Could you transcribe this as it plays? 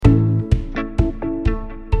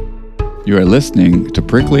You are listening to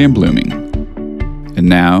Prickly and Blooming. And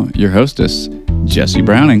now, your hostess, Jessie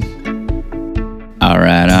Browning. All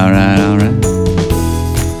right.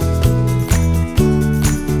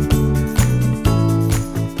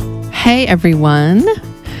 Hey, everyone.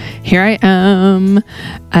 Here I am.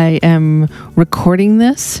 I am recording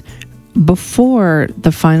this before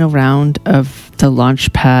the final round of the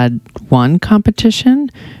Launchpad 1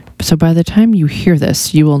 competition. So by the time you hear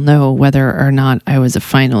this, you will know whether or not I was a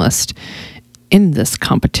finalist in this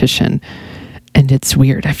competition. And it's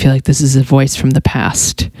weird. I feel like this is a voice from the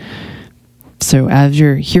past. So as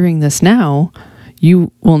you're hearing this now,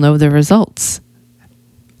 you will know the results.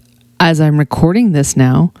 As I'm recording this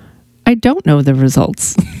now, I don't know the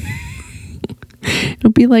results.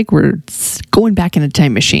 It'll be like we're going back in a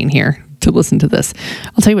time machine here to listen to this.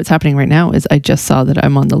 I'll tell you what's happening right now is I just saw that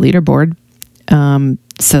I'm on the leaderboard.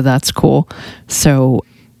 So that's cool. So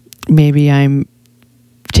maybe I'm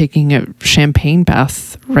taking a champagne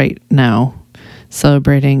bath right now,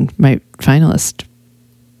 celebrating my finalist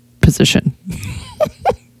position.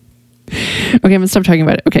 Okay, I'm gonna stop talking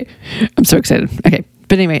about it. Okay, I'm so excited. Okay,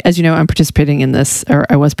 but anyway, as you know, I'm participating in this, or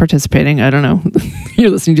I was participating. I don't know.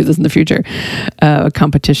 You're listening to this in the future. A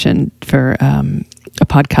competition for a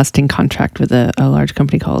podcasting contract with a large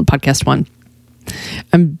company called Podcast One.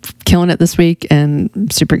 I'm killing it this week and I'm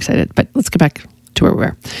super excited, but let's get back to where we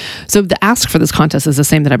were. So the ask for this contest is the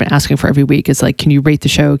same that I've been asking for every week. Is like, can you rate the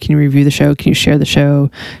show? Can you review the show? Can you share the show?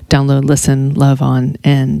 Download, listen, love on,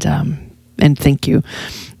 and thank you.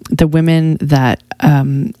 The women that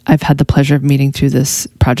I've had the pleasure of meeting through this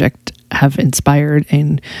project have inspired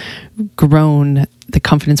and grown the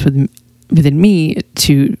confidence within me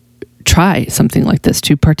to try something like this,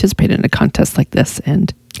 to participate in a contest like this.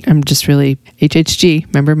 And I'm just really HHG,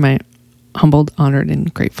 remember, my humbled, honored,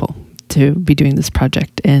 and grateful to be doing this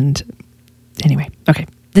project. And anyway, okay.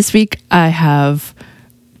 This week I have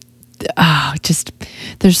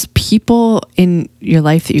there's people in your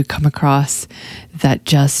life that you come across that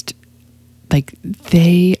just like,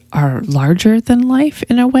 they are larger than life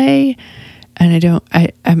in a way. And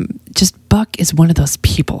I'm just, Buck is one of those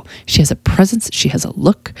people. She has a presence. She has a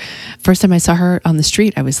look. First time I saw her on the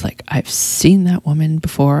street, I was like, I've seen that woman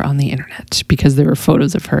before on the internet, because there were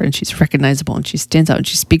photos of her and she's recognizable and she stands out and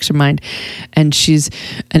she speaks her mind, and she's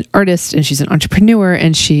an artist and she's an entrepreneur,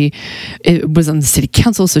 and she was on the city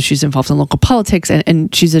council. So she's involved in local politics,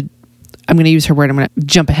 and she's I'm going to use her word. I'm going to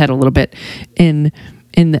jump ahead a little bit in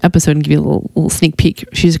the episode and give you a little sneak peek.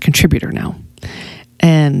 She's a contributor now.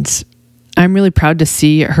 And I'm really proud to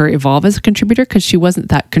see her evolve as a contributor, because she wasn't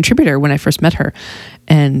that contributor when I first met her.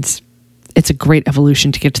 And it's a great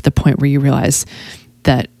evolution to get to the point where you realize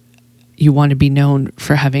that you want to be known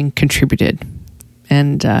for having contributed.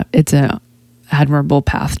 And it's an admirable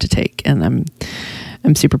path to take. And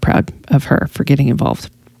I'm super proud of her for getting involved.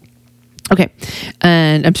 Okay.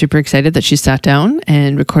 And I'm super excited that she sat down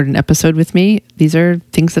and recorded an episode with me. These are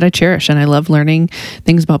things that I cherish, and I love learning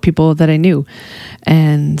things about people that I knew.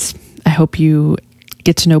 And I hope you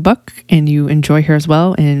get to know Buck and you enjoy her as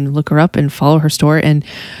well, and look her up and follow her store and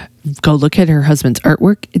go look at her husband's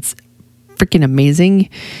artwork. It's freaking amazing.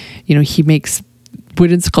 You know, he makes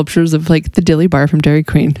wooden sculptures of like the Dilly Bar from Dairy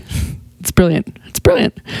Queen. It's brilliant. It's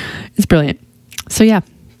brilliant. It's brilliant. So yeah.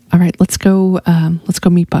 All right, let's go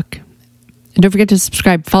meet Buck. And don't forget to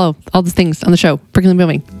subscribe, follow all the things on the show, Prickly and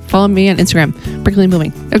Blooming. Follow me on Instagram, Prickly and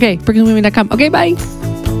Blooming. Okay, pricklyandblooming.com. Okay, bye.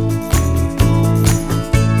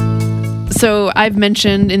 So I've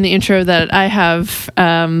mentioned in the intro that I have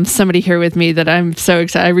somebody here with me that I'm so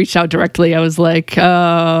excited. I reached out directly. I was like, oh,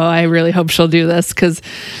 I really hope she'll do this, because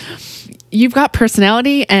you've got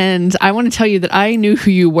personality, and I want to tell you that I knew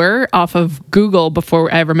who you were off of Google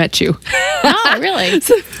before I ever met you. Oh, really?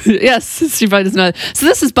 So, yes, she probably doesn't know. So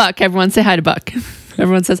this is Buck. Everyone say hi to Buck.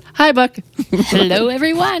 Everyone says, hi, Buck. Hello,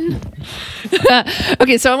 everyone.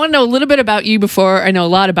 Okay, so I want to know a little bit about you before I know a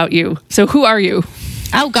lot about you. So who are you?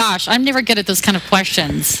 Oh, gosh, I'm never good at those kind of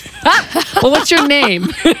questions. Well, what's your name?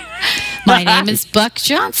 My name is Buck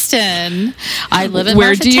Johnston. I live in Where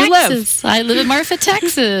Marfa, do you Texas. I live in Marfa,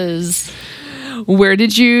 Texas. Where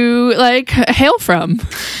did you hail from?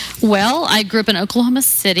 Well, I grew up in Oklahoma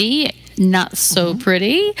City, not so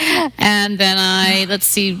pretty. And then I,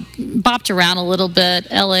 bopped around a little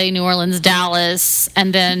bit, LA, New Orleans, Dallas,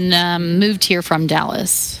 and then moved here from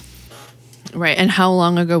Dallas. Right. And how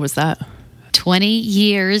long ago was that? 20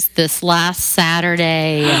 years this last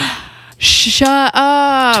Saturday. Shut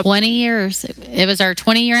up. 20 years. It was our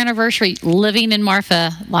 20-year anniversary living in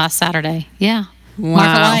Marfa last Saturday. Yeah. Wow.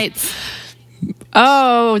 Marfa Lights.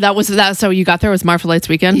 Oh, that was that. So you got there, was Marfa Lights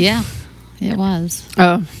weekend? Yeah. It was.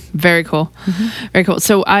 Oh, very cool. Very cool.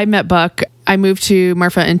 So I met Buck. I moved to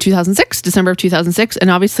Marfa in 2006, December of 2006. And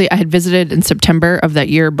obviously I had visited in September of that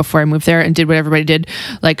year before I moved there and did what everybody did.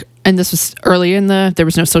 Like, and this was early there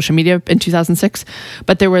was no social media in 2006,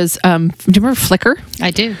 but there was, do you remember Flickr? I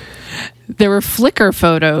do. There were Flickr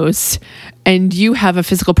photos, and you have a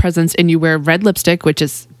physical presence and you wear red lipstick, which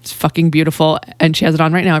is fucking beautiful. And she has it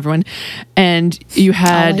on right now, everyone. And you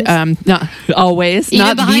had, not always, Even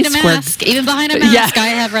not behind a the square. mask. Even behind a mask, I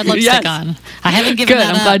have red lipstick on. I haven't given Good,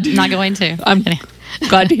 that I'm up. glad- Not going to. I'm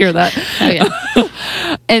glad to hear that. Oh,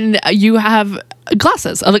 yeah. And you have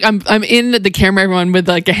glasses. Like I'm in the camera, everyone, with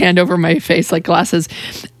like a hand over my face, like glasses.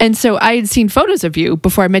 And so I had seen photos of you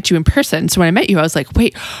before I met you in person. So when I met you, I was like,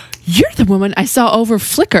 wait, you're the woman I saw over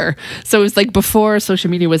Flickr. So it was like before social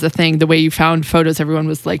media was a thing, the way you found photos, everyone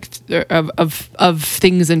was like of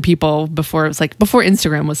things and people before. It was like before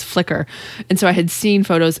Instagram was Flickr. And so I had seen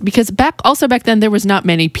photos because back then there was not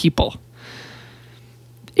many people.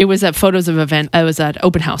 It was at Photos of Event. I was at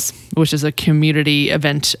Open House, which is a community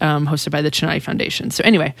event hosted by the Chennai Foundation. So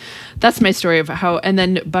anyway, that's my story of how, and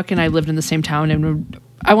then Buck and I lived in the same town, and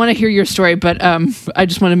I want to hear your story, but I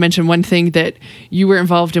just want to mention one thing, that you were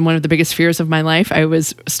involved in one of the biggest fears of my life. I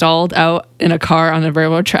was stalled out in a car on the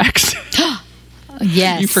railroad tracks.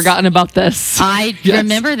 Yes. You've forgotten about this. I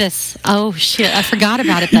remember this. Oh, shit. I forgot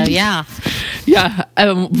about it, though. Yeah. Yeah.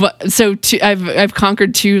 I've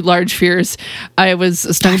conquered 2 large fears. I was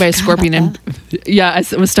stung by a scorpion I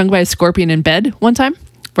was stung by a scorpion in bed one time.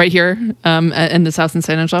 Right here in this house in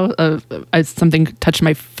San Angelo. Something touched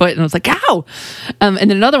my foot and I was like, ow! And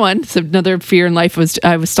then another fear in life was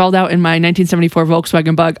I was stalled out in my 1974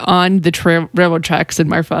 Volkswagen Bug on the railroad tracks in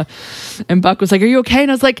Marfa. And Buck was like, are you okay? And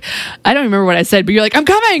I was like, I don't remember what I said, but you're like, I'm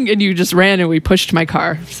coming! And you just ran and we pushed my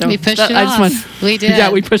car. So we pushed it off. We did.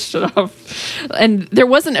 Yeah, we pushed it off. And there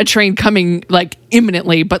wasn't a train coming like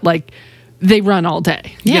imminently, but like they run all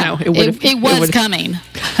day. Yeah, you know, it was coming.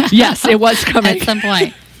 Yes, it was coming. At some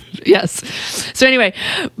point. Yes. So anyway,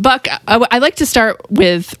 Buck, I like to start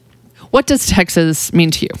with, what does Texas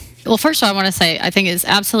mean to you? Well, first of all, I want to say I think it's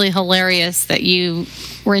absolutely hilarious that you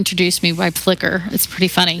were introduced me by Flickr. It's pretty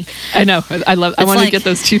funny. I know. I want to get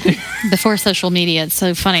those 2 things. Before social media, it's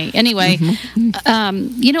so funny. Anyway,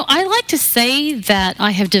 I like to say that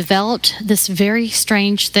I have developed this very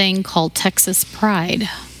strange thing called Texas pride.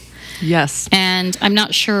 Yes. And I'm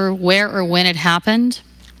not sure where or when it happened,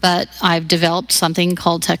 but I've developed something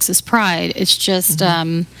called Texas pride. It's just,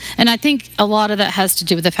 and I think a lot of that has to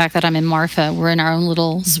do with the fact that I'm in Marfa. We're in our own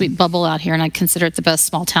little sweet bubble out here, and I consider it the best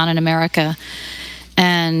small town in America.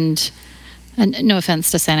 And no offense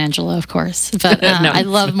to San Angelo, of course, but No. I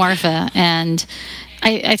love Marfa. And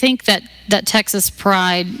I think that Texas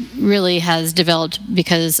pride really has developed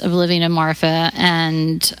because of living in Marfa,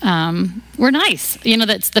 and we're nice.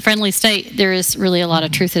 That's the friendly state. There is really a lot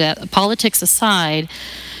of truth to that. Politics aside,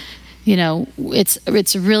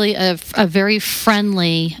 it's really a very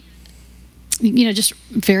friendly, just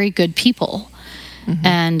very good people.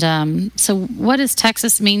 And so what does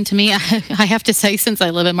Texas mean to me? I have to say, since I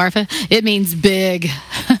live in Marfa, it means big.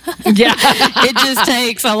 Yeah. It just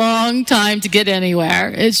takes a long time to get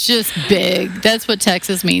anywhere. It's just big. That's what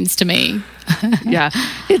Texas means to me. Yeah.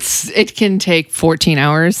 It can take 14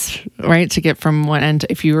 hours, right, to get from one end.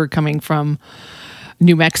 If you were coming from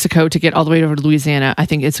New Mexico to get all the way over to Louisiana, I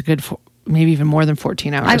think it's a good maybe even more than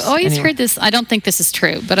 14 hours. I've always heard this. I don't think this is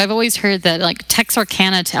true, but I've always heard that like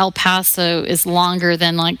Texarkana to El Paso is longer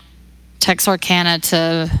than like Texarkana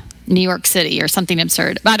to New York City or something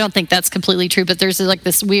absurd. I don't think that's completely true, but there's like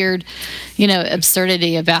this weird,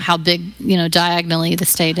 absurdity about how big, diagonally the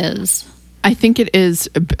state is. I think it is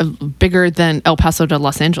bigger than El Paso to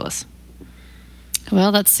Los Angeles.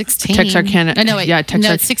 Well, that's 16. Texarkana. No, wait. Yeah,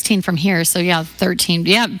 No, it's 16 from here. So, yeah, 13.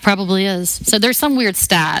 Yeah, it probably is. So there's some weird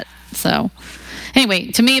stat. So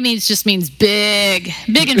anyway, to me, it just means big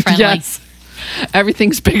and friendly. Yes.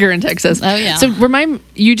 Everything's bigger in Texas. Oh, yeah. So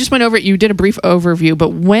you just went over it. You did a brief overview,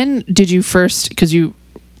 but when did you first, because you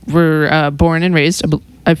were born and raised,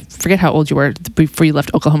 I forget how old you were before you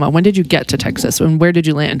left Oklahoma. When did you get to Texas and where did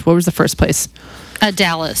you land? What was the first place?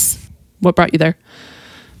 Dallas. What brought you there?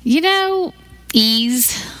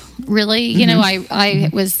 Ease, really. I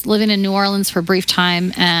was living in New Orleans for a brief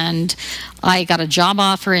time, and I got a job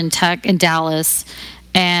offer in Dallas,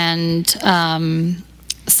 and I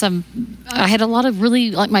had a lot of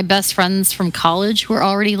really like my best friends from college who were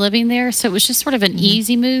already living there, so it was just sort of an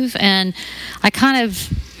easy move, and I kind of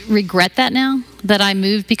regret that now that I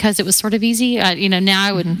moved because it was sort of easy. Now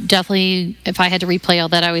I would definitely, if I had to replay all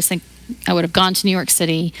that, I always think I would have gone to New York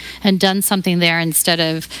City and done something there instead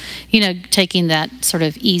of, taking that sort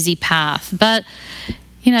of easy path. But,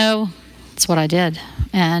 it's what I did.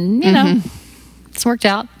 And, it's worked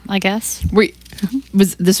out, I guess.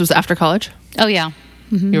 This was after college? Oh, yeah.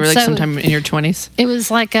 You were sometime in your 20s? It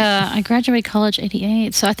was I graduated college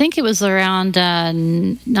 88. So I think it was around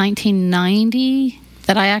 1990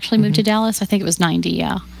 that I actually moved to Dallas. I think it was 90,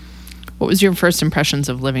 yeah. What was your first impressions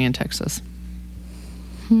of living in Texas?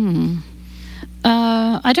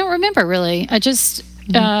 I don't remember really. I just,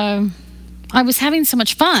 I was having so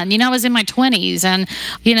much fun. I was in my 20s and,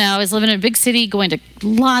 I was living in a big city, going to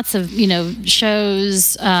lots of,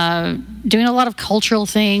 shows, doing a lot of cultural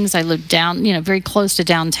things. I lived down, very close to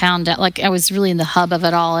downtown. I was really in the hub of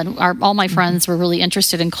it all. And all my friends were really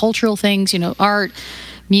interested in cultural things, art,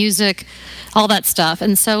 music, all that stuff.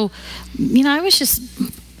 And so, I was just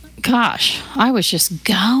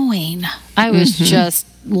going. I was just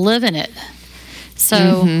living it.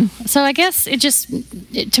 So, so I guess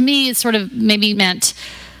to me, it sort of maybe meant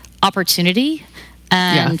opportunity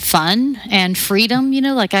and fun and freedom.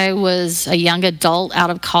 I was a young adult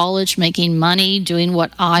out of college, making money, doing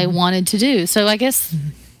what I wanted to do. So I guess.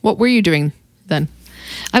 What were you doing then?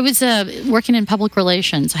 I was working in public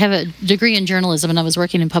relations. I have a degree in journalism, and I was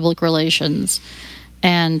working in public relations.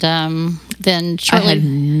 And then shortly, I had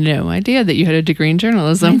no idea that you had a degree in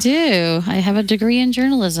journalism. I do. I have a degree in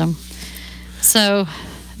journalism. So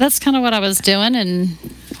that's kind of what I was doing, and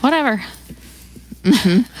whatever.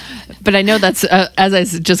 But I know that's, as I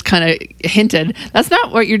just kind of hinted, that's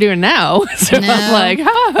not what you're doing now. So No. I'm like,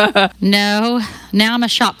 No, now I'm a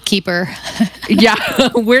shopkeeper. yeah.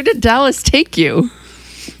 Where did Dallas take you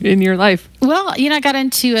in your life? Well, I got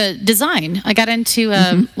into design. I got into,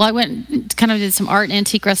 I went kind of did some art and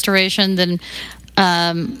antique restoration, then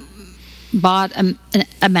bought a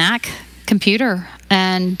Mac computer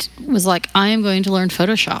and was like, I am going to learn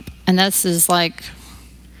Photoshop. And this is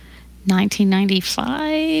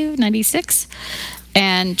 1995, 96,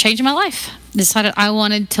 and changed my life. Decided I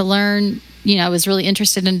wanted to learn, I was really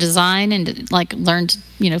interested in design and learned,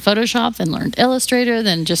 Photoshop, then learned Illustrator,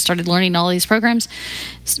 then just started learning all these programs.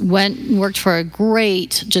 Went and worked for a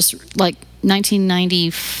great,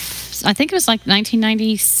 1990, I think it was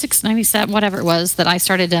 1996, 97, whatever it was, that I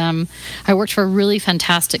started, I worked for a really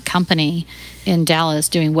fantastic company in Dallas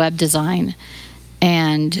doing web design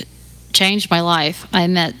and changed my life. I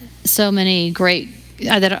met so many great,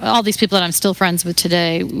 all these people that I'm still friends with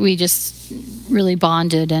today. We just really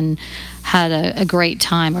bonded and had a great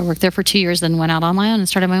time. I worked there for 2 years, then went out on my own and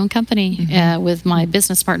started my own company with my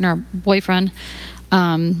business partner, boyfriend,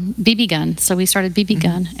 BB Gun. So we started BB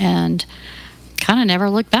Gun and kind of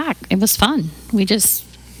never looked back. It was fun. We just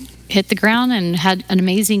hit the ground and had an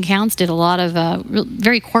amazing accounts, did a lot of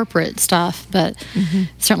very corporate stuff, but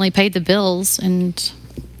certainly paid the bills. And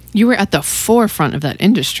You were at the forefront of that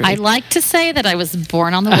industry. I like to say that I was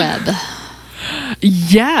born on the web.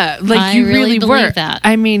 Yeah, I you really believe were. that.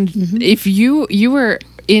 I mean, if you were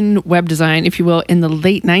in web design, if you will, in the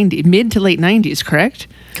late 90s, mid to late 90s, correct?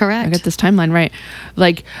 Correct. I got this timeline right.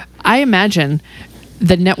 I imagine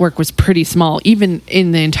the network was pretty small, even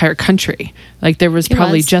in the entire country. There was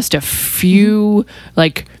probably just a few,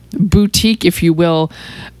 boutique, if you will,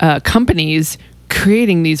 companies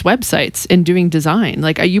creating these websites and doing design.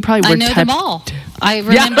 You probably were. I know them all. I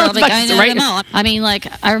remember. I know right? them all. I mean,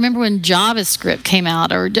 I remember when JavaScript came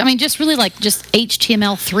out, or just really just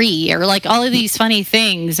HTML3, or all of these funny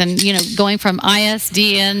things, and going from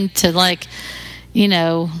ISDN to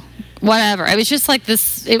whatever. It was just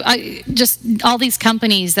this. Just all these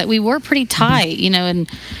companies that we were pretty tight, and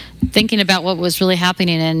thinking about what was really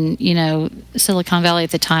happening in Silicon Valley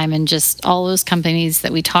at the time, and just all those companies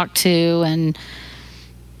that we talked to, and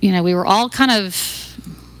we were all kind of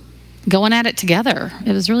going at it together.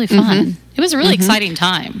 It was really fun. It was a really exciting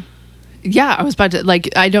time. Yeah, I was about to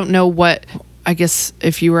I don't know what. I guess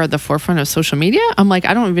if you were at the forefront of social media, I'm I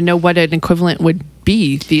don't even know what an equivalent would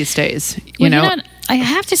be these days. I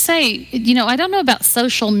have to say, I don't know about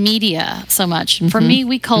social media so much. For me,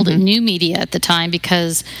 we called it new media at the time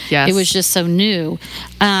because it was just so new.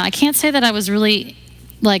 I can't say that I was really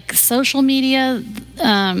social media.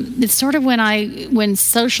 It's sort of when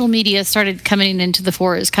social media started coming into the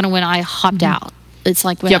fore is kind of when I hopped out. It's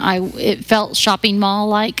when it felt shopping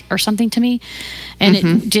mall or something to me, and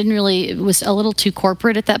it didn't really. It was a little too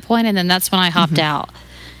corporate at that point, and then that's when I hopped out,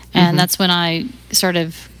 and that's when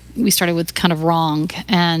we started with kind of Wrong,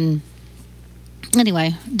 and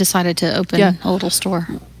anyway, decided to open a little store.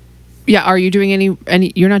 Yeah, are you doing any?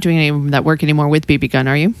 You're not doing any of that work anymore with BB Gun,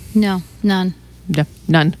 are you? No, none. Yeah,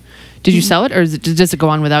 none. Did you sell it, or does it go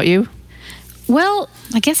on without you? Well,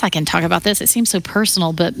 I guess I can talk about this. It seems so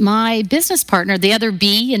personal, but my business partner, the other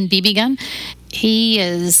B in BB Gun,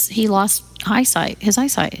 he lost his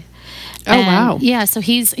eyesight. Oh, wow. Yeah, so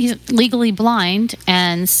he's legally blind,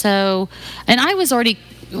 and I was already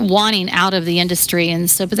wanting out of the industry, and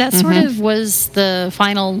so, but that sort of was the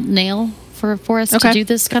final nail for us to do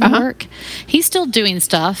this kind of work. He's still doing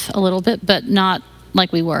stuff a little bit, but not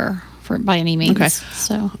like we were by any means. Okay.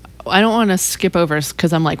 So I don't want to skip over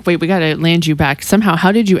because I'm like, wait, we got to land you back somehow.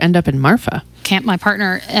 How did you end up in Marfa? My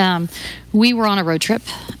partner, we were on a road trip,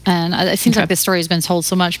 and it seems like this story has been told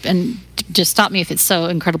so much, and just stop me if it's so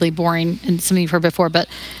incredibly boring and something you've heard before, but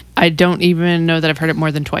I don't even know that I've heard it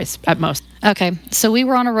more than twice at most. Okay, so we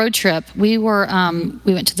were on a road trip. We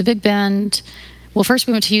went to the Big Bend. Well, first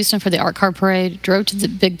we went to Houston for the Art Car Parade, drove to the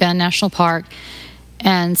Big Bend National Park,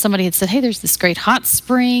 and somebody had said, hey, there's this great hot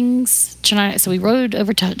springs. So we rode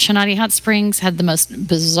over to Chenati Hot Springs, had the most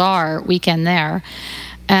bizarre weekend there,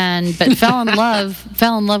 but fell in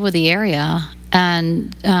love with the area.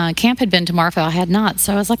 And Camp had been to Marfa. I had not.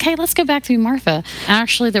 So I was like, hey, let's go back to Marfa.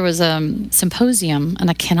 Actually, there was a symposium, and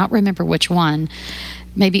I cannot remember which one.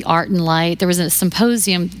 Maybe Art and Light. There was a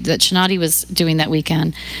symposium that Chenati was doing that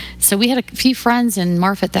weekend. So we had a few friends in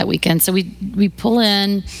Marfa that weekend. So we pull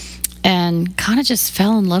in and kind of just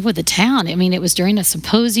fell in love with the town. I mean, it was during a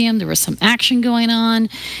symposium. There was some action going on,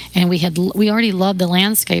 and we already loved the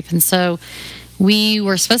landscape. And so we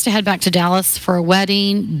were supposed to head back to Dallas for a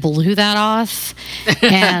wedding, blew that off,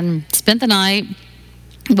 and spent the night.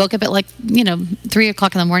 Woke up at 3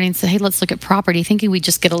 o'clock in the morning and said, hey, let's look at property, thinking we'd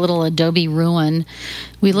just get a little adobe ruin.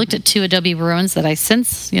 We looked at 2 adobe ruins that I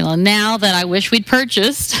since, now that I wish we'd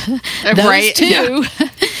purchased. Those right. 2.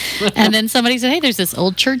 Yeah. And then somebody said, hey, there's this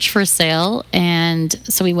old church for sale. And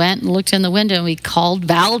so we went and looked in the window, and we called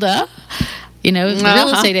Valda, the real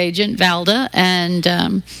estate agent, Valda.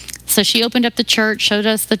 And so she opened up the church, showed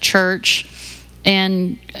us the church,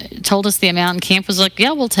 and told us the amount, and Camp was like,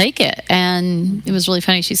 yeah, we'll take it. And it was really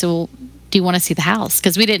funny. She said, well, do you want to see the house?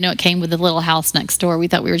 Because we didn't know it came with the little house next door. We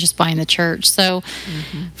thought we were just buying the church. So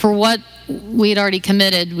for what we'd already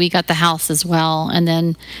committed, we got the house as well. And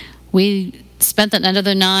then we spent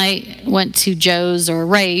another night, went to Joe's or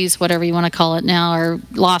Ray's, whatever you want to call it now, or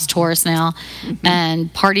Lost Horse now,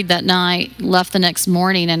 and partied that night, left the next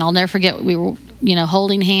morning. And I'll never forget, we were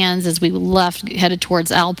holding hands as we left, headed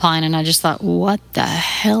towards Alpine, and I just thought, what the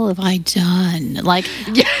hell have I done?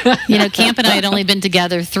 Camp and I had only been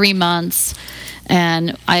together 3 months,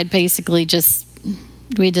 and I had basically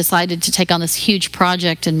we decided to take on this huge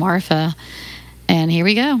project in Marfa, and here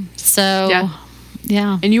we go. So,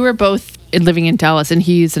 yeah. And you were both living in Dallas, and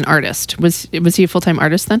he's an artist. Was he a full-time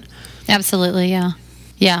artist then? Absolutely, yeah.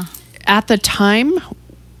 Yeah. At the time,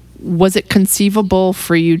 was it conceivable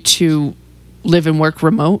for you to live and work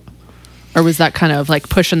remote, or was that kind of like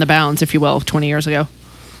pushing the bounds, if you will, 20 years ago?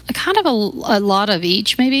 Kind of a lot of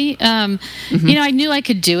each, maybe. I knew I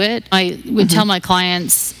could do it. I would tell my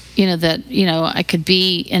clients, that I could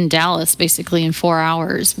be in Dallas basically in 4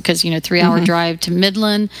 hours, because 3-hour drive to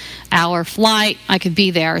Midland, hour flight, I could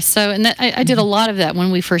be there. So, and I did a lot of that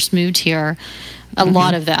when we first moved here. A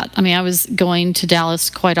lot of that. I mean, I was going to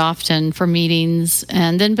Dallas quite often for meetings,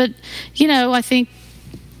 and then, but I think.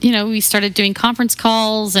 We started doing conference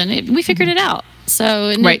calls, and we figured it out. So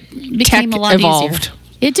it became Tech a lot evolved. easier.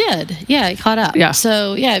 It did. Yeah, it caught up. Yeah.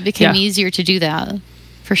 So, it became easier to do that,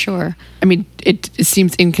 for sure. I mean, it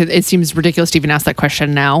seems ridiculous to even ask that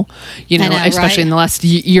question now, especially in the last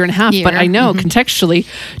year and a half. But I know contextually,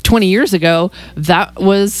 20 years ago, that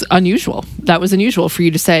was unusual. That was unusual for you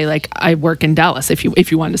to say, like, I work in Dallas, if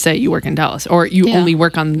you wanted to say you work in Dallas, or you only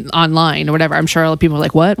work online or whatever. I'm sure a lot of people are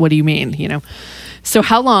like, what do you mean? So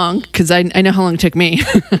how long, because I know how long it took me,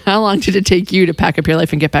 how long did it take you to pack up your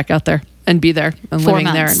life and get back out there and be there and 4 living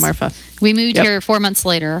months. there in Marfa? We moved here 4 months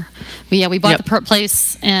later. We bought the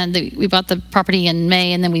place, and we bought the property in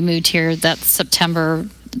May, and then we moved here that September,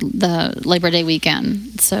 the Labor Day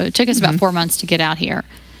weekend. So it took us about 4 months to get out here.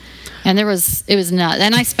 And it was nuts.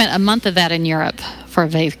 And I spent a month of that in Europe for a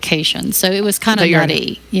vacation. So it was kind of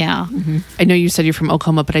nutty. Yeah. I know you said you're from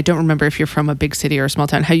Oklahoma, but I don't remember if you're from a big city or a small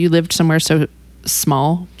town. Have you lived somewhere so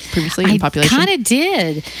small previously in population? I kind of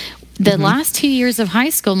did. The last 2 years of high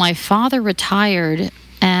school, my father retired,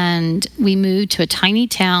 and we moved to a tiny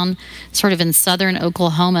town sort of in southern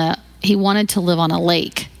Oklahoma. He wanted to live on a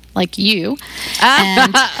lake like you.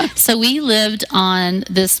 And so we lived on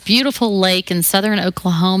this beautiful lake in southern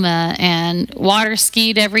Oklahoma and water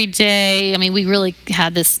skied every day. I mean, we really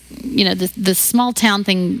had this, this small town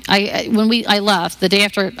thing. I left the day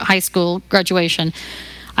after high school graduation.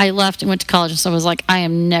 I left and went to college, and so I was like, I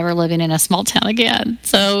am never living in a small town again.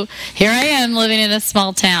 So here I am living in a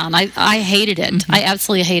small town. I hated it. I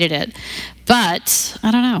absolutely hated it. But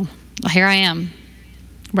I don't know. Here I am.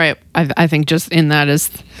 Right. I think just in that is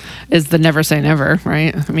the never say never,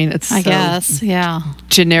 right? I mean, it's I guess, yeah.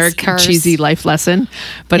 generic, cheesy life lesson,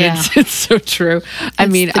 but Yeah. it's so true. I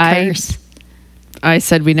It's mean, the curse. I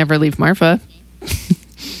said we never leave Marfa.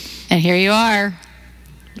 And here you are.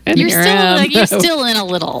 And You're here I still am. like, you're still in a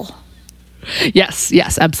little. Yes,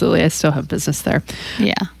 absolutely. I still have business there.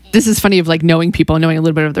 Yeah. This is funny of like knowing people, knowing a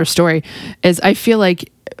little bit of their story, is I feel like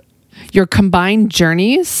your combined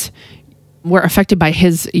journeys were affected by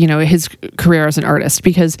his career as an artist,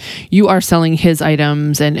 because you are selling his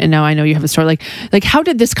items and now I know you have a store. Like how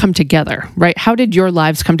did this come together, right? How did your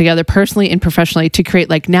lives come together personally and professionally to create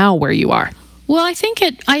like now where you are? Well, I think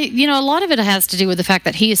a lot of it has to do with the fact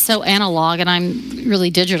that he is so analog and I'm really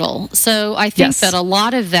digital. So I think Yes. that a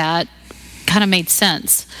lot of that kind of made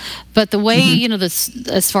sense. But the way, this,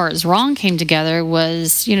 as far as Wrong came together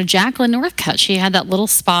was, Jacqueline Northcutt, she had that little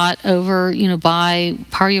spot over, by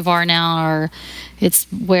Party of Our now, or it's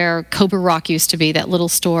where Cobra Rock used to be, that little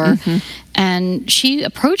store. And she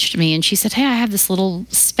approached me and she said, hey, I have this little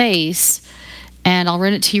space and I'll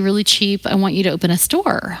rent it to you really cheap. I want you to open a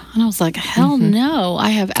store. And I was like, hell no, I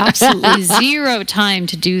have absolutely zero time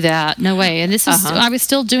to do that. No way. And this is, I was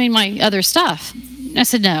still doing my other stuff. I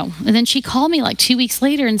said no. And then she called me like 2 weeks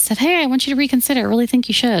later and said, hey, I want you to reconsider. I really think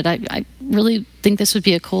you should. I really think this would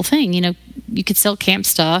be a cool thing. You could sell camp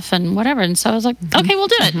stuff and whatever. And so I was like, okay, we'll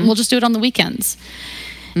do it. We'll just do it on the weekends.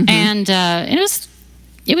 And it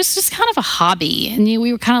was just kind of a hobby. And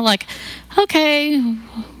we were kind of like, okay,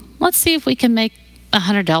 let's see if we can make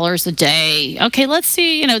 $100 a day. Okay, let's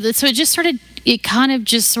see, so it kind of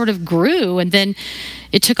just sort of grew, and then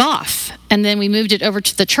it took off. And then we moved it over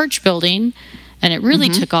to the church building, and it really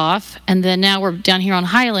took off. And then now we're down here on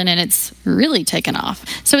Highland, and it's really taken off.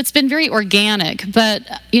 So it's been very organic. But,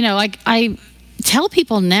 I tell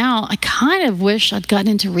people now, I kind of wish I'd gotten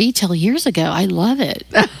into retail years ago. I love it.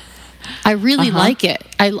 I really like it.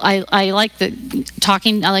 I like the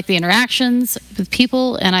talking. I like the interactions with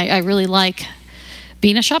people, and I really like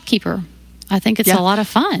being a shopkeeper. I think it's a lot of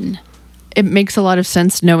fun. It makes a lot of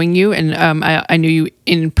sense knowing you, and I knew you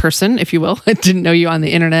in person, if you will. I didn't know you on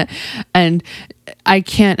the internet, and I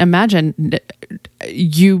can't imagine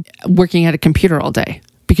you working at a computer all day,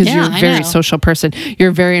 because you're a very social person. You're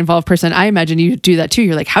a very involved person. I imagine you do that too.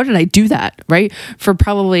 You're like, how did I do that? Right? For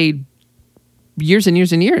probably years and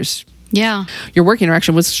years and years. Yeah. Your work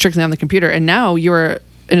interaction was strictly on the computer, and now you're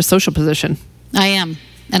in a social position. I am,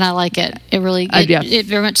 and I like it. It really, it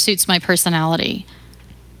very much suits my personality.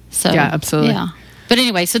 So yeah, absolutely. Yeah. But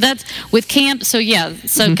anyway, so that's with camp. So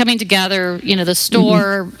coming together, the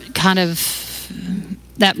store kind of,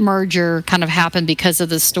 that merger kind of happened because of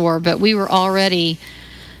the store, but we were already,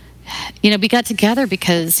 we got together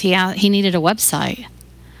because he needed a website.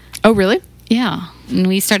 Oh, really? Yeah. And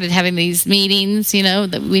we started having these meetings,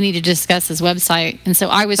 that we need to discuss his website. And so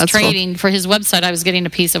I was trading for his website. I was getting a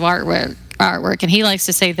piece of artwork. And he likes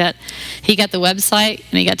to say that he got the website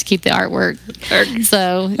and he got to keep the artwork.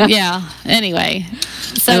 So, yeah. Anyway.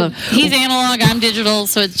 So he's analog, I'm digital.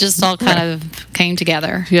 So it just all kind of came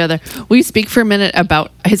together. Will you speak for a minute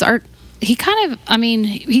about his art? He kind of,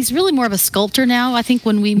 he's really more of a sculptor now. I think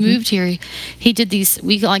when we moved here, he did these,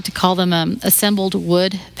 we like to call them assembled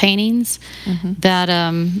wood paintings that,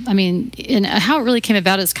 and how it really came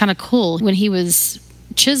about is kind of cool. When he was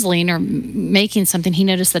chiseling or making something, he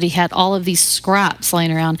noticed that he had all of these scraps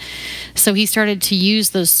laying around. So he started to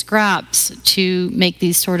use those scraps to make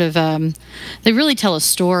these sort of, they really tell a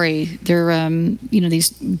story. They're,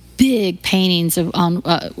 these big paintings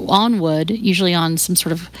on wood, usually on some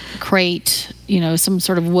sort of crate, some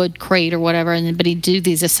sort of wood crate or whatever. But he'd do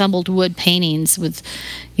these assembled wood paintings with,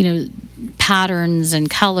 patterns and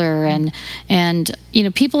color and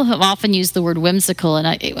people have often used the word whimsical, and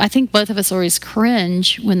I think both of us always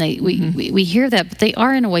cringe when we hear that, but they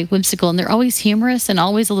are in a way whimsical, and they're always humorous and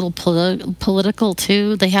always a little political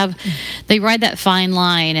too. They ride that fine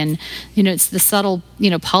line, and it's the subtle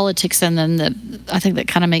politics in them that I think that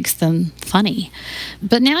kind of makes them funny.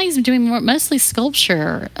 But now he's doing mostly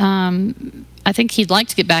sculpture. I think he'd like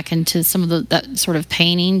to get back into some of that sort of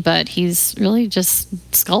painting, but he's really just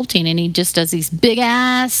sculpting, and he just does these big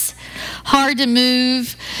ass, hard to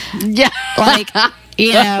move. Yeah.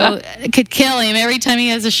 It could kill him every time he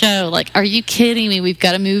has a show. Like, are you kidding me? We've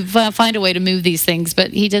got to find a way to move these things.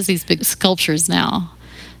 But he does these big sculptures now.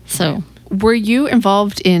 So, were you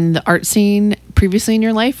involved in the art scene previously in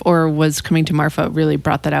your life, or was coming to Marfa really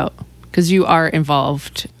brought that out? Because you are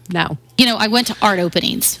involved now? I went to art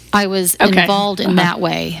openings. I was Okay. involved in that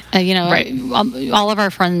way. Right. All of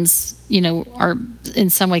our friends, are in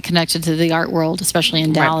some way connected to the art world, especially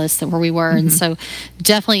in Dallas, where we were. And so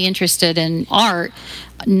definitely interested in art.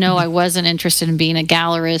 No, I wasn't interested in being a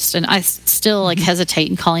gallerist. And I still hesitate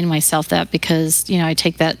in calling myself that because, I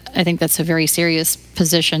think that's a very serious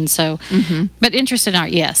position. So, but interested in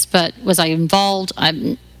art, yes. But was I involved?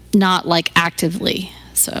 I'm not actively.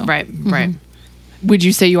 So, Right. Would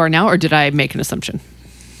you say you are now, or did I make an assumption?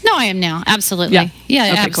 No, I am now. Absolutely.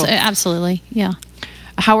 Yeah. Okay, cool. Absolutely. Yeah.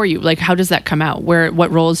 How are you? How does that come out?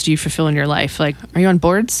 What roles do you fulfill in your life? Are you on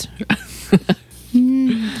boards?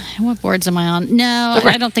 What boards am I on? No,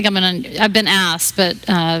 I don't think I'm on. I've been asked, but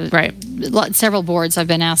several boards I've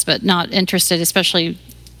been asked, but not interested, especially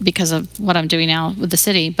because of what I'm doing now with the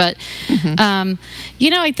city. But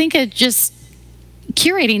I think it just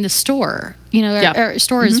curating the store. Our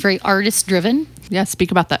store is very artist driven. Yeah,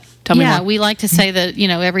 speak about that. Tell me more. Yeah, we like to say that,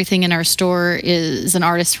 everything in our store is an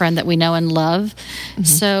artist friend that we know and love.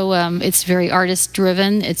 So it's very artist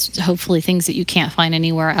driven. It's hopefully things that you can't find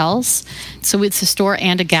anywhere else. So it's a store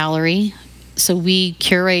and a gallery. So we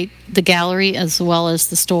curate the gallery as well as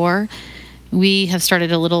the store. We have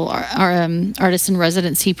started a little artist in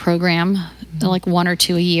residency program, 1 or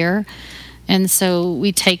 2 a year. And so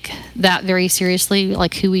we take that very seriously,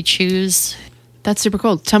 who we choose. That's super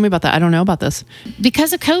cool. Tell me about that. I don't know about this.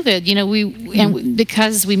 Because of COVID,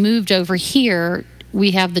 because we moved over here, we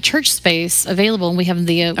have the church space available, and we have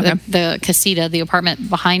the casita, the apartment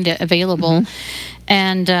behind it, available.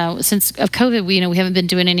 And since of COVID, we haven't been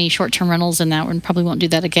doing any short-term rentals in that, and probably won't do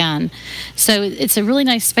that again. So it's a really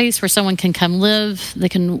nice space where someone can come live. They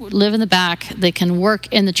can live in the back. They can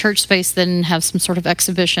work in the church space, then have some sort of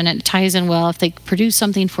exhibition. It ties in well if they produce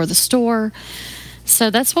something for the store.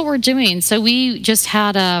 So that's what we're doing. So we just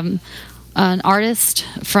had an artist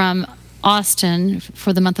from Austin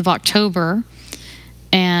for the month of October,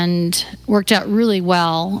 and worked out really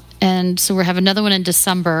well. And so we'll have another one in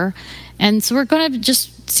December. And so we're going to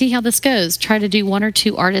just see how this goes. Try to do 1 or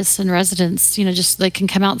 2 artists in residence. Just they can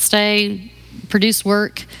come out and stay, produce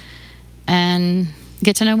work, and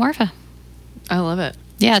get to know Marfa. I love it.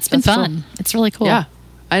 Yeah, it's been fun. Cool. It's really cool. Yeah.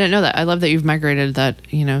 I didn't know that. I love that you've migrated that,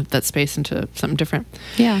 that space into something different.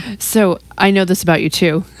 Yeah. So I know this about you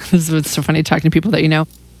too. This is what's so funny talking to people that you know.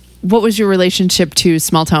 What was your relationship to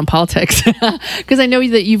small town politics? Because I know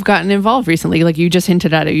that you've gotten involved recently. You just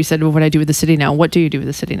hinted at it. You said, well, what do I do with the city now? What do you do with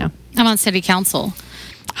the city now? I'm on city council.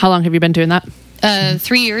 How long have you been doing that?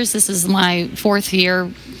 3 years. This is my 4th year.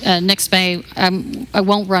 Next May, I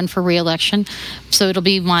won't run for re-election, so it'll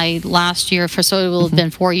be my last year. So it will have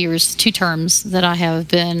been 4 years, 2 terms that I have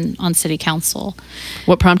been on city council.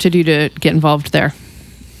 What prompted you to get involved there?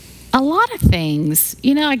 A lot of things.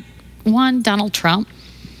 One, Donald Trump.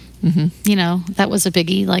 That was a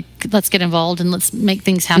biggie. Let's get involved and let's make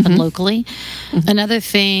things happen locally. Another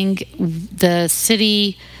thing, the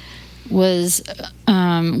city was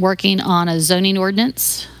working on a zoning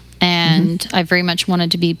ordinance, and I very much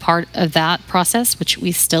wanted to be part of that process, which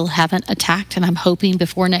we still haven't attacked, and I'm hoping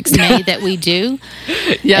before next May that we do.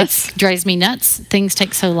 Yes. It drives me nuts. Things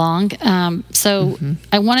take so long. So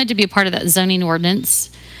I wanted to be a part of that zoning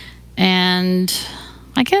ordinance, and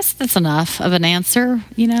I guess that's enough of an answer.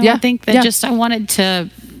 I think that I wanted to.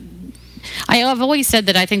 I've always said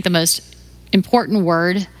that I think the most important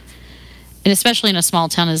word, and especially in a small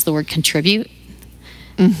town, is the word contribute.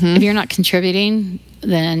 If you're not contributing,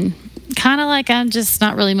 then kind of I'm just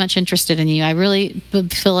not really much interested in you. I really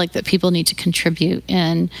feel like that people need to contribute,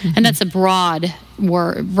 and that's a broad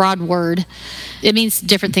word. It means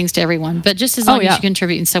different things to everyone, but just as long as you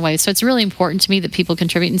contribute in some way. So it's really important to me that people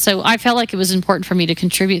contribute, and so I felt like it was important for me to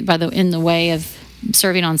contribute in the way of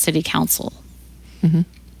serving on city council.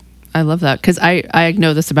 I love that, because I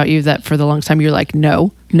know this about you, that for the longest time you're like,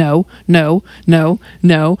 no,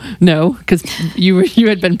 because you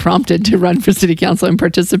had been prompted to run for city council and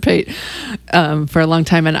participate for a long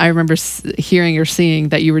time. And I remember hearing or seeing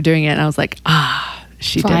that you were doing it, and I was like,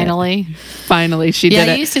 she Finally. did it. Finally, she did it.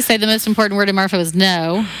 Yeah, I used to say the most important word in Marfa was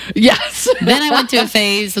no. Yes. Then I went to a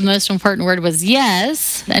phase, the most important word was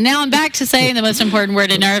yes. And now I'm back to saying the most important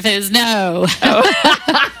word in Marfa is no.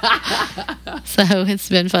 So it's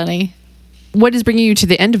been funny. What is bringing you to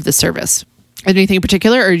the end of the service? Anything in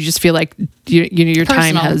particular, or you just feel like your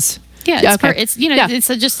time Personal. has... Yeah, it's it's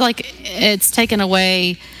just it's taken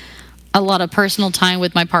away a lot of personal time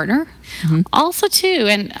with my partner. Also too,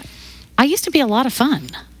 and I used to be a lot of fun.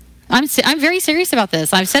 I'm very serious about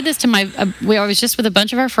this. I've said this to I was just with a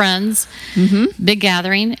bunch of our friends, big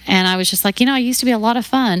gathering, and I was just like, I used to be a lot of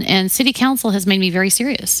fun, and city council has made me very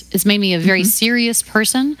serious. It's made me a very serious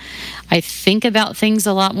person. I think about things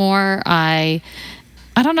a lot more. I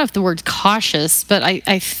don't know if the word's cautious, but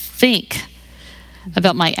I think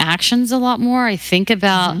about my actions a lot more. I think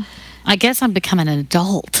about, I guess I'm becoming an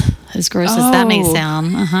adult, as gross as that may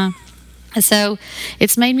sound. So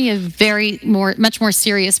it's made me much more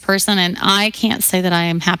serious person, and I can't say that I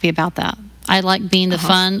am happy about that. I like being the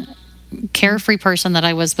fun, carefree person that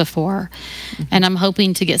I was before, and I'm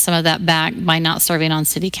hoping to get some of that back by not serving on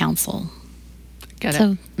city council. Get it.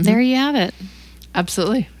 So there you have it.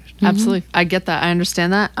 Absolutely. Absolutely. I get that. I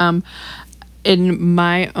understand that. In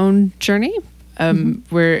my own journey,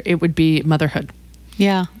 where it would be motherhood.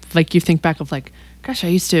 Yeah. Like you think back of like, gosh, I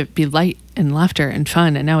used to be light and laughter and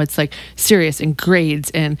fun, and now it's like serious and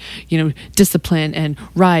grades and discipline and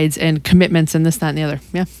rides and commitments and this, that, and the other.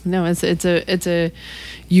 Yeah, no, it's a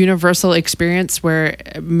universal experience where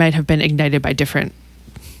it might have been ignited by different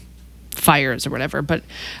fires or whatever. But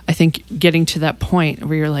I think getting to that point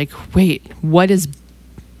where you're like, wait, what is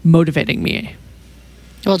motivating me?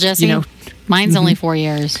 Well, Jesse, mine's only 4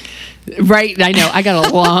 years. Right, I know. I got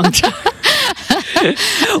a long time.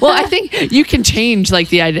 Well, I think you can change like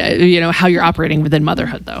the idea, how you're operating within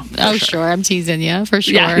motherhood, though. Oh, sure. I'm teasing you for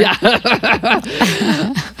sure. Yeah.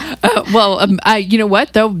 You know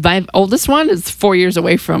what though? My oldest one is 4 years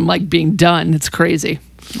away from like being done. It's crazy.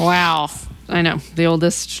 Wow. I know. The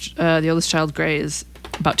oldest child, Gray, is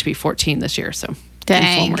about to be 14 this year. So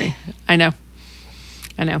dang. I know.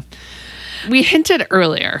 We hinted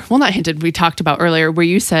earlier. Well, not hinted. We talked about earlier where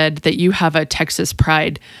you said that you have a Texas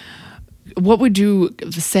pride. What would you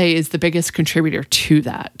say is the biggest contributor to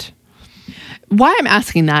that? Why I'm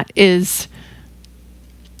asking that is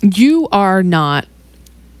you are not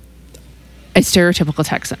a stereotypical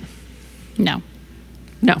Texan. No.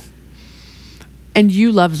 And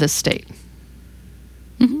you love this state.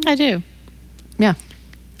 I do. Yeah.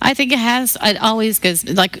 I think it always goes,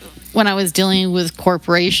 like when I was dealing with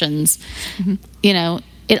corporations,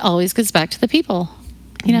 it always goes back to the people,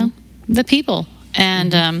 the people.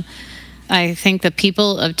 And I think the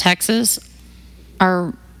people of Texas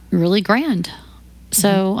are really grand.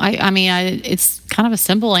 So, it's kind of a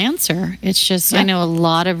simple answer. It's just, I know a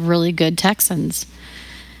lot of really good Texans,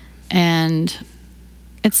 and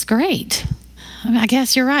it's great. I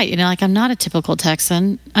guess you're right. I'm not a typical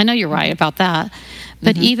Texan. I know you're right about that.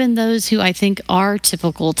 But even those who I think are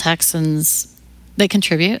typical Texans, they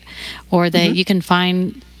contribute, or you can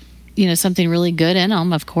find, something really good in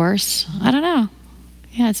them, of course. I don't know.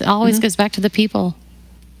 Yeah, it always goes back to the people.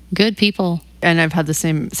 Good people. And I've had the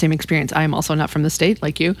same experience. I'm also not from the state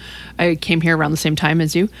like you. I came here around the same time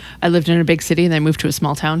as you. I lived in a big city and then moved to a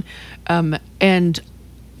small town. And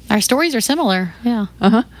our stories are similar. Yeah.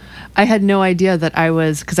 I had no idea that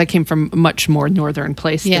because I came from a much more northern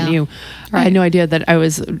place than you. Right. I had no idea that I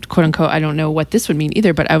was, quote unquote, I don't know what this would mean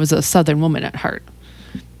either, but I was a Southern woman at heart.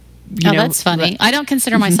 That's funny. I don't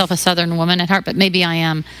consider myself a Southern woman at heart, but maybe I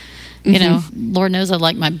am. Lord knows I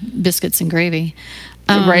like my biscuits and gravy.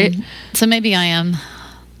 Right. So maybe I am.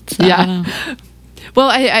 So yeah. I don't know. Well,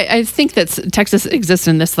 I think that Texas exists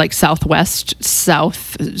in this like south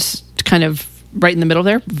kind of right in the middle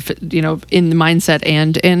there, in the mindset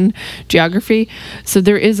and in geography. So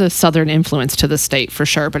there is a southern influence to the state for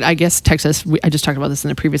sure. But I guess Texas, I just talked about this in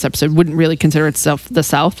the previous episode, wouldn't really consider itself the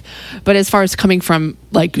South. But as far as coming from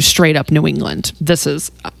like straight up New England, this is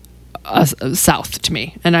South to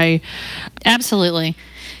me. And I absolutely.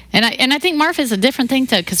 And I think Marfa is a different thing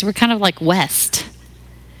too, because we're kind of like West.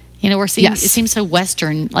 We're seeing, It seems so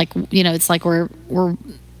Western, like, it's like we're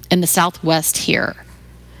in the Southwest here.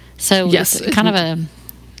 So yes, it's kind of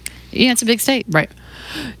it's a big state. Right.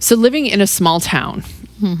 So living in a small town,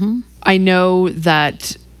 I know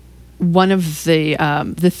that one of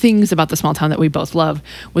the things about the small town that we both love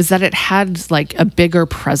was that it had like a bigger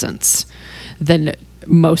presence than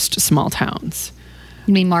most small towns.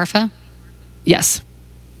 You mean Marfa? Yes.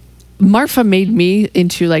 Marfa made me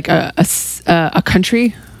into like a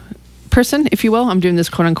country person, if you will. I'm doing this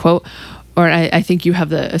quote unquote, or I think you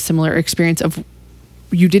have a similar experience of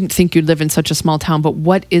you didn't think you'd live in such a small town, but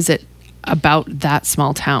what is it about that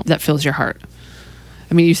small town that fills your heart?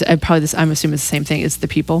 I mean, you said probably this. I'm assuming it's the same thing. It's the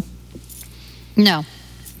people. No.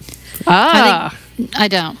 I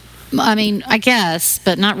don't. I mean, I guess,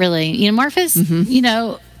 but not really. Marfa's.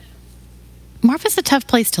 Marfa's a tough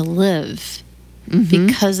place to live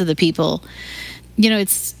because of the people.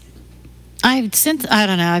 I've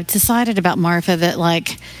decided about Marfa that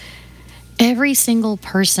like every single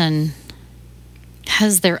person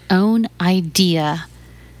has their own idea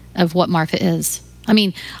of what Marfa is. I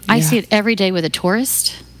mean, I see it every day with a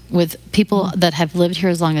tourist, with people that have lived here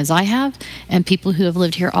as long as I have, and people who have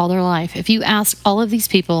lived here all their life. If you ask all of these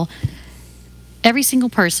people, every single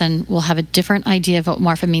person will have a different idea of what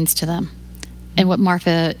Marfa means to them and what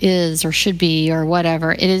Marfa is or should be or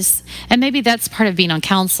whatever it is. And maybe that's part of being on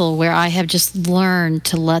council, where I have just learned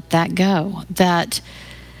to let that go. That,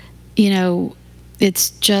 you know,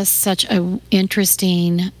 it's just such an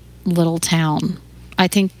interesting little town. I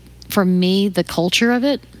think for me, the culture of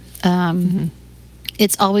it,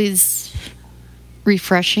 it's always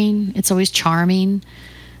refreshing. It's always charming.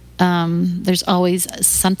 There's always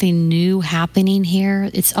something new happening here.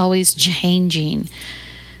 It's always changing.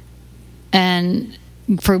 And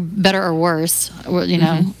for better or worse, you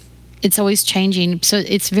know, it's always changing. So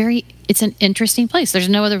it's an interesting place. There's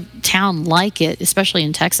no other town like it, especially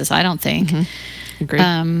in Texas, I don't think.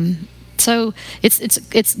 Agreed. So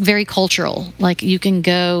it's very cultural. Like, you can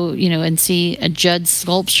go, you know, and see a Judd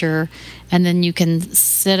sculpture, and then you can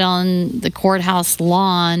sit on the courthouse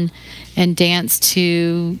lawn and dance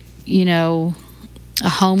to, you know, a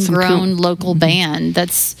homegrown local band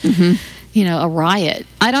that's, you know, a riot.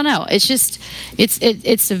 I don't know. It's just,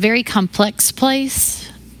 it's a very complex place,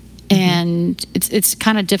 and it's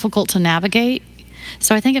kind of difficult to navigate.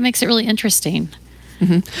 So I think it makes it really interesting.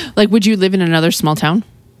 Like, would you live in another small town?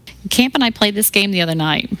 Camp and I played this game the other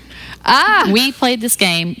night. We played this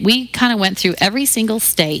game. We kind of went through every single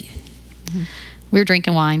state. We were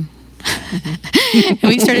drinking wine.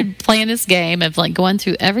 We started playing this game of like going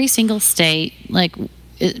through every single state. Like,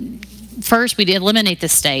 first we'd eliminate the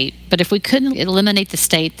state, but if we couldn't eliminate the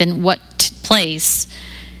state, then what place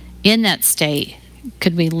in that state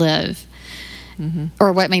could we live?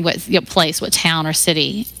 Or what place, what town or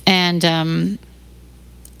city? And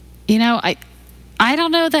you know, I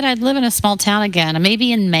don't know that I'd live in a small town again.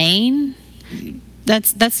 Maybe in Maine.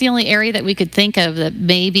 That's the only area that we could think of that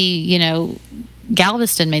maybe, you know,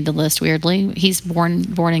 Galveston made the list, weirdly. He's born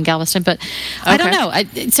in Galveston, but I don't know.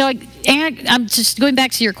 I'm just going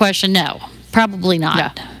back to your question. No, probably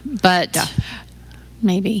not. But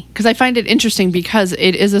maybe. Because I find it interesting, because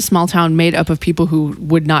it is a small town made up of people who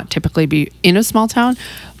would not typically be in a small town,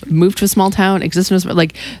 moved to a small town, exist in a small,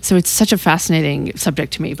 like, so it's such a fascinating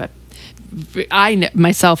subject to me. But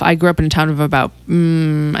I grew up in a town of about,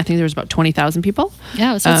 I think there was about 20,000 people.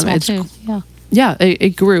 Yeah, it was small too. Yeah,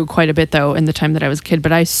 it grew quite a bit, though, in the time that I was a kid.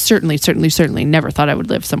 But I certainly never thought I would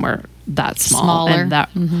live somewhere that small. Smaller. And that,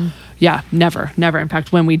 yeah, never. In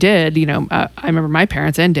fact, when we did, you know, I remember my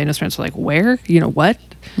parents and Dana's parents were like, where? You know, what?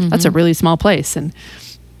 That's a really small place. And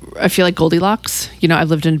I feel like Goldilocks. You know, I've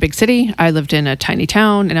lived in a big city. I lived in a tiny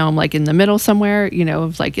town, and now I'm like in the middle somewhere. You know,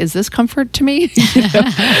 of like, is this comfort to me?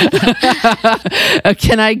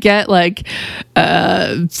 Can I get like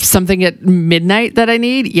something at midnight that I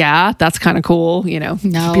need? Yeah, that's kind of cool. You know,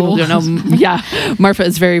 no. People don't know. Yeah, Marfa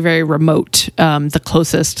is very, very remote. The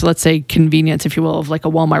closest, let's say, convenience, if you will, of like a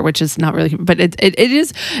Walmart, which is not really, but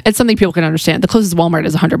it's something people can understand. The closest Walmart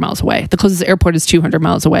is 100 miles away. The closest airport is 200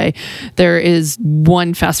 miles away. There is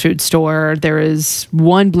one fast food store. There is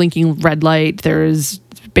one blinking red light. There is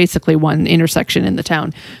basically one intersection in the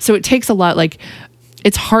town. So it takes a lot, like,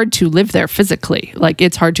 it's hard to live there physically. Like,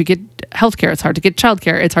 it's hard to get healthcare. It's hard to get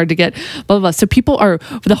childcare. It's hard to get blah, blah, blah. So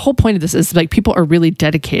the whole point of this is like, people are really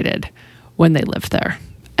dedicated when they live there.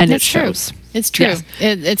 And That's it shows. True. It's true. Yes.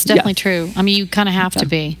 It's definitely true. I mean, you kind of have to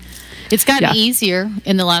be. It's gotten easier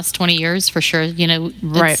in the last 20 years for sure. You know,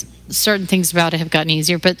 right. Certain things about it have gotten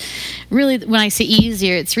easier, but really, when I say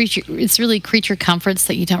easier, it's really creature comforts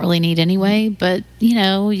that you don't really need anyway, but you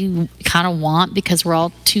know, you kind of want, because we're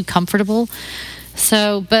all too comfortable.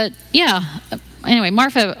 So, but yeah, anyway,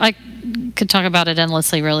 Marfa, I could talk about it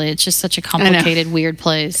endlessly, really. It's just such a complicated, weird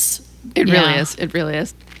place. It really is. It really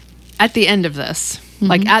is. At the end of this,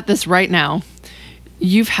 like at this right now,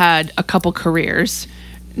 you've had a couple careers.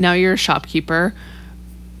 Now you're a shopkeeper.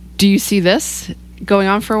 Do you see this going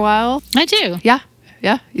on for a while? I do. Yeah.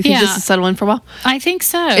 You think this is settling for a while? I think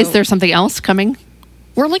so. Is there something else coming?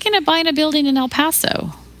 We're looking at buying a building in El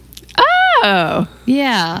Paso. Oh.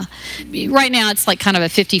 Yeah. Right now, it's like kind of a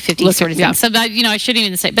 50-50 sort of thing. Yeah. So, you know, I shouldn't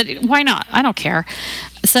even say, but why not? I don't care.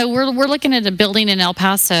 So we're looking at a building in El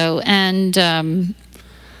Paso, and,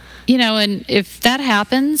 you know, and if that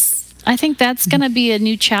happens, I think that's going to be a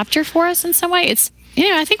new chapter for us in some way. It's, you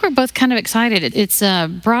know, I think we're both kind of excited. It's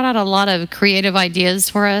brought out a lot of creative ideas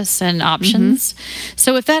for us and options.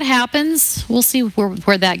 So if that happens, we'll see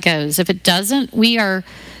where that goes. If it doesn't, we are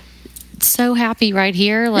so happy right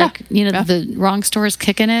here. Like, the Wrong Store is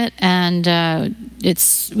kicking it, and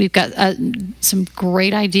we've got some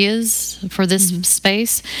great ideas for this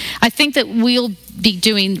space. I think that we'll be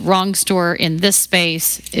doing Wrong Store in this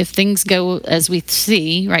space, if things go as we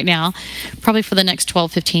see right now, probably for the next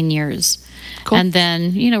 12, 15 years. Cool. And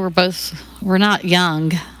then, we're not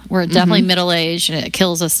young. We're definitely middle-aged, and it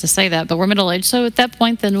kills us to say that, but we're middle-aged. So at that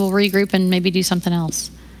point, then we'll regroup and maybe do something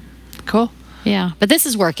else. Cool. Yeah, but this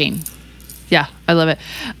is working. Yeah, I love it.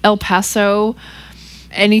 El Paso,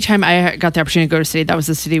 anytime I got the opportunity to go to a city, that was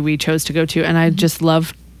the city we chose to go to. And I just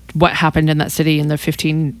loved what happened in that city in the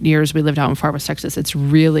 15 years we lived out in Far West Texas. It's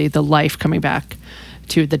really the life coming back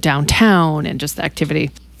to the downtown and just the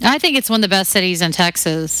activity. I think it's one of the best cities in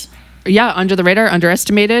Texas. Yeah, under the radar,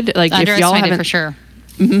 underestimated. Like if y'all haven't, for sure.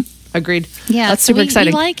 Agreed. Yeah, that's super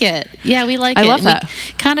exciting. We like it. Yeah, we like it. I love that.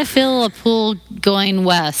 We kind of feel a pull going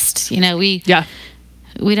west.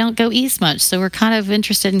 We don't go east much, so we're kind of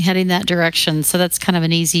interested in heading that direction. So that's kind of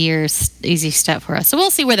an easy step for us. So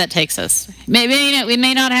we'll see where that takes us. Maybe it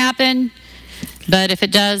may not happen, but if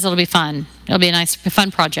it does, it'll be fun. It'll be a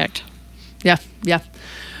fun project. Yeah.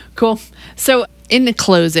 Cool. So in the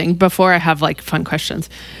closing, before I have fun questions,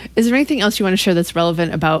 is there anything else you want to share that's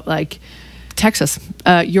relevant about Texas,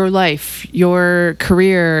 your life, your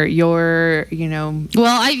career, your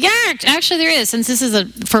Well, actually there is, since this is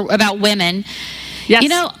about women.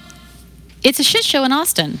 Yes. It's a shit show in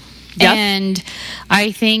Austin. Yep. And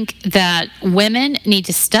I think that women need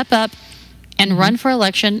to step up and run for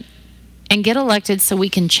election and get elected so we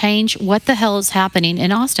can change what the hell is happening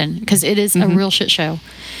in Austin, because it is a real shit show.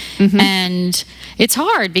 And it's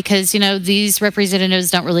hard because, these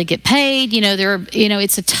representatives don't really get paid.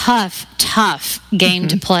 It's a tough game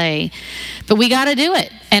to play, but we got to do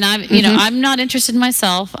it. And I'm not interested in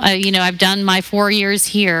myself. I've done my 4 years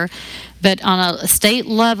here. But on a state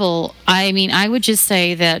level, I would just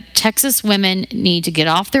say that Texas women need to get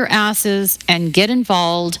off their asses and get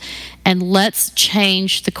involved, and let's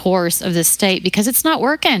change the course of this state, because it's not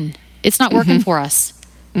working. It's not working for us.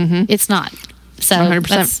 It's not. So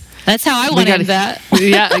 100%. That's how I want to end that.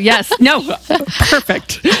 Yeah. Yes. No.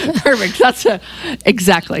 Perfect. That's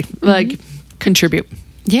exactly contribute.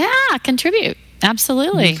 Yeah, contribute.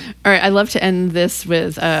 Absolutely. All right. I love to end this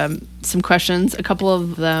with some questions. A couple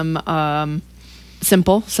of them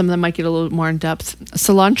simple. Some of them might get a little more in depth.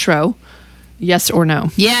 Cilantro, yes or no?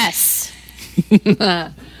 Yes.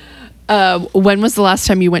 When was the last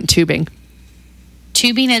time you went tubing?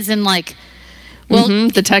 Tubing as in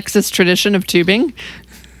the Texas tradition of tubing?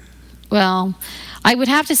 Well, I would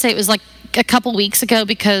have to say it was a couple weeks ago,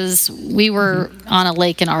 because we were on a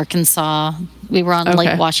lake in Arkansas. We were on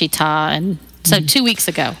Lake Washita, and so 2 weeks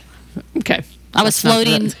ago. Okay. I was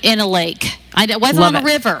floating in a lake. I wasn't on a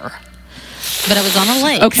river, but I was on a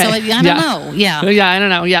lake. Okay. So I don't know. Yeah. Yeah, I don't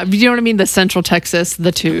know. Yeah. You know what I mean? The Central Texas,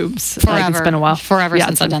 the tubes. Forever. It's been a while. Forever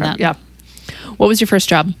since I've done that. Yeah. What was your first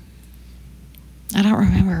job? I don't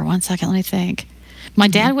remember. 1 second. Let me think. My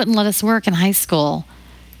dad wouldn't let us work in high school.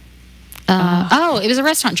 It was a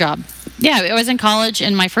restaurant job. Yeah, I was in college,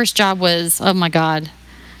 and my first job was, oh my God.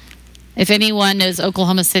 If anyone knows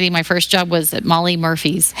Oklahoma City, my first job was at Molly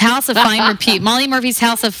Murphy's House of Fine Repute. Molly Murphy's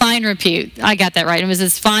House of Fine Repute. I got that right. It was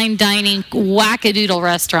this fine dining wackadoodle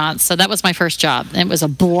restaurant. So that was my first job. And it was a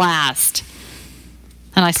blast.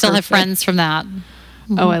 And I still have friends from that.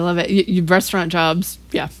 Oh, I love it. You restaurant jobs.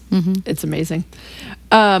 Yeah. It's amazing.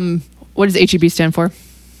 What does HEB stand for?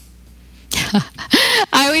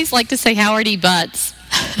 I always like to say Howard E. Butts.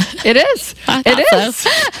 It is. It is. So.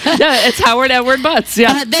 Yeah, it's Howard Edward Butts.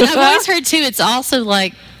 Yeah. Then I've always heard too, it's also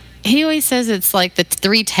he always says it's the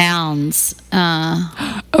 3 towns.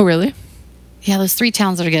 Oh, really? Yeah, those 3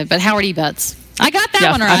 towns that are good. But Howard E. Butts. I got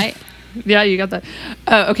that one right. Yeah, you got that.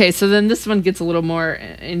 Okay, so then this one gets a little more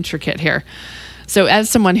intricate here. So as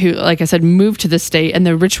someone who, like I said, moved to the state and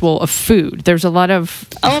the ritual of food, there's a lot of...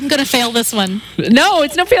 Oh, I'm going to fail this one. No,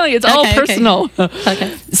 it's no failing. It's all personal.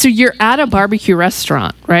 Okay. So you're at a barbecue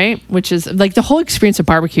restaurant, right? Which is the whole experience of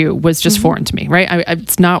barbecue was just foreign to me, right?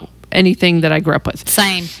 It's not anything that I grew up with.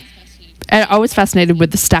 Same. And I was fascinated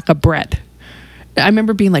with the stack of bread. I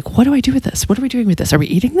remember being like, what do I do with this? What are we doing with this? Are we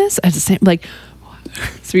eating this? At the same,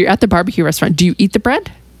 so you're at the barbecue restaurant. Do you eat the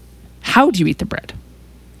bread? How do you eat the bread?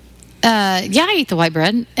 Yeah, I eat the white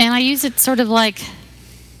bread, and I use it sort of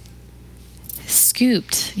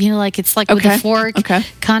scooped. It's with a fork. Okay.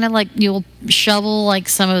 Kind of you'll shovel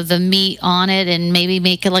some of the meat on it, and maybe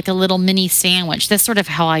make it a little mini sandwich. That's sort of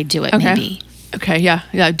how I do it. Maybe. Okay.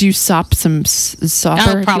 Yeah. Do you sop some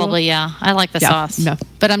sauper? Oh, probably. Yeah. I like the sauce. No.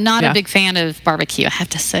 But I'm not a big fan of barbecue, I have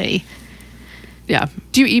to say. Yeah.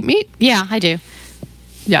 Do you eat meat? Yeah, I do.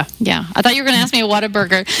 Yeah. Yeah. I thought you were going to ask me a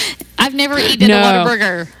Whataburger. I've never eaten a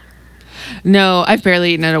Whataburger. No, I've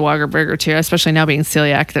barely eaten at a Whataburger too, especially now being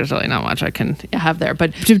celiac. There's really not much I can have there.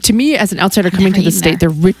 But to me, as an outsider coming to the state,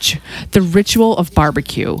 the ritual of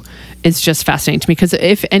barbecue is just fascinating to me, because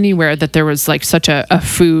if anywhere that there was like such a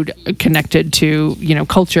food connected to, you know,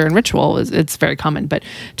 culture and ritual, it's very common. But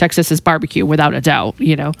Texas is barbecue without a doubt,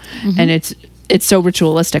 you know, and it's so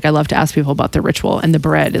ritualistic. I love to ask people about their ritual, and the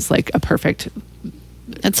bread is like a perfect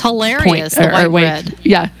It's hilarious. The white bread.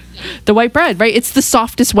 Yeah. The white bread, right? It's the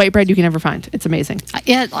softest white bread you can ever find. It's amazing.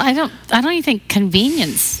 Yeah, I don't even think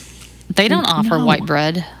convenience. They don't offer white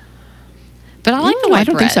bread. But I like the white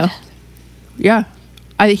bread. I don't think so. Yeah.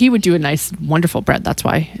 He would do a nice, wonderful bread. That's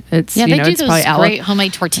why it's, yeah, you they know, do it's those probably great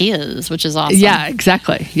homemade tortillas, which is awesome. Yeah,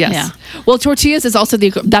 exactly. Yes. Yeah. Well, tortillas is also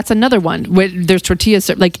that's another one where there's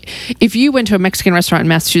tortillas. Like if you went to a Mexican restaurant in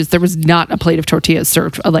Massachusetts, there was not a plate of tortillas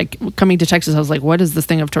served. Like coming to Texas, I was like, what is this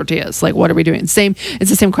thing of tortillas? Like, what are we doing? It's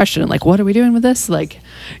the same question. Like, what are we doing with this? Like,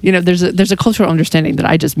 you know, there's a cultural understanding that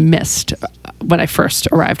I just missed when I first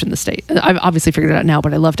arrived in the state. I've obviously figured it out now,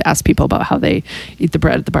 but I love to ask people about how they eat the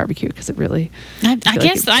bread at the barbecue, because it really, I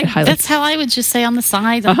guess that's how I would just say on the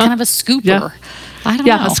side. I'm kind of a scooper. Yeah. I don't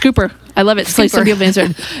know. Yeah, a scooper. I love it. It's like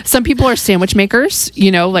some people are sandwich makers,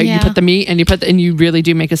 you know, like you put the meat and you really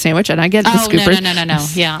do make a sandwich, and I get the scooper. No.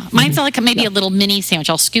 Yeah. Mine's like maybe a little mini sandwich.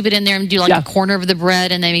 I'll scoop it in there and do like a corner of the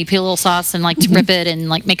bread, and then maybe put a little sauce and like rip it and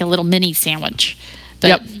like make a little mini sandwich.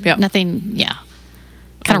 But nothing,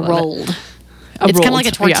 kind of rolled. It's kind of like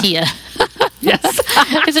a tortilla. Yes.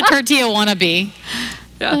 It's a tortilla wannabe.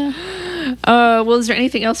 Yeah. Well, is there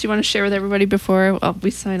anything else you want to share with everybody before we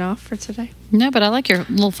sign off for today? No, but I like your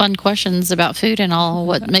little fun questions about food and all,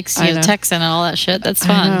 what makes you a Texan and all that shit. That's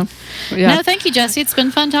fun. Yeah. No, thank you, Jesse. It's been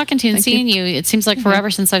fun talking to you and seeing you. It seems like forever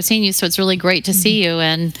since I've seen you, so it's really great to see you.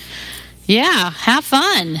 And yeah, have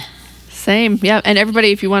fun. Same. Yeah. And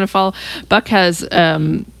everybody, if you want to follow, Buck has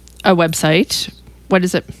a website. What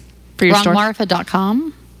is it for your store?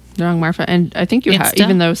 WrongMartha.com. Wrong Martha. And I think you have,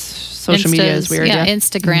 even though social media is weird. Yeah,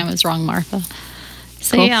 Instagram is Wrong Martha.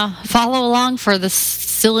 So cool. Follow along for the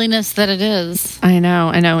silliness that it is. I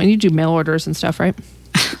know. And you do mail orders and stuff, right?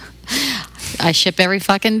 I ship every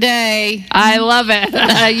fucking day. I love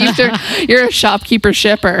it. You're a shopkeeper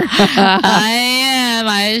shipper. I am.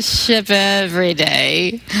 I ship every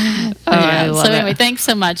day. I love so anyway, thanks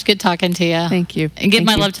so much. Good talking to you. Thank you. And give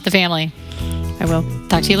my love to the family. I will.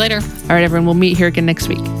 Talk to you later. All right, everyone. We'll meet here again next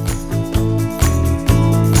week.